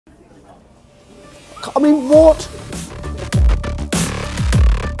I mean, what?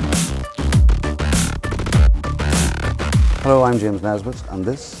 Hello, I'm James Nesbitt, and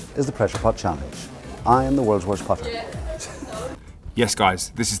this is the Pressure Putt Challenge. I am the world's worst putter. Yes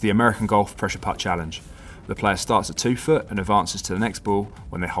guys, this is the American Golf Pressure Putt Challenge. The player starts at 2 foot and advances to the next ball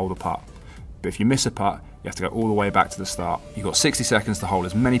when they hold a putt. But if you miss a putt, you have to go all the way back to the start. You've got 60 seconds to hold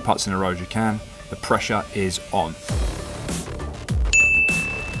as many putts in a row as you can. The pressure is on.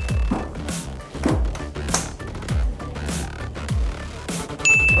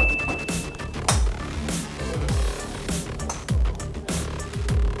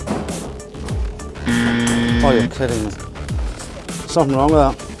 Oh, you're kidding me. Something wrong with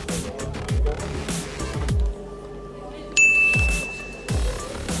that.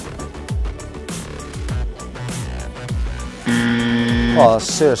 Oh,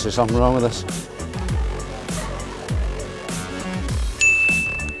 seriously, something wrong with this.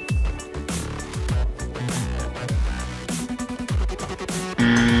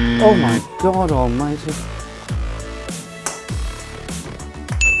 Oh my God almighty.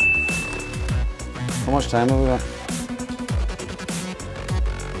 How much time have we got?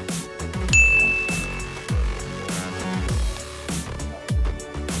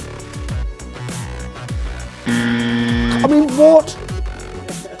 I mean, what?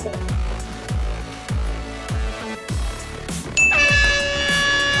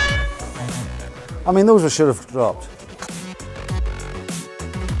 I mean, those should have dropped.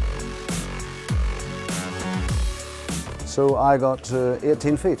 So I got to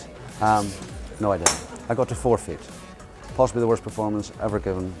 18 feet. No, I didn't. I got to 4 feet. Possibly the worst performance ever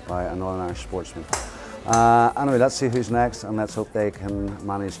given by a Northern Irish sportsman. Anyway, let's see who's next, and let's hope they can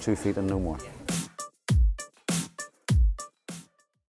manage 2 feet and no more.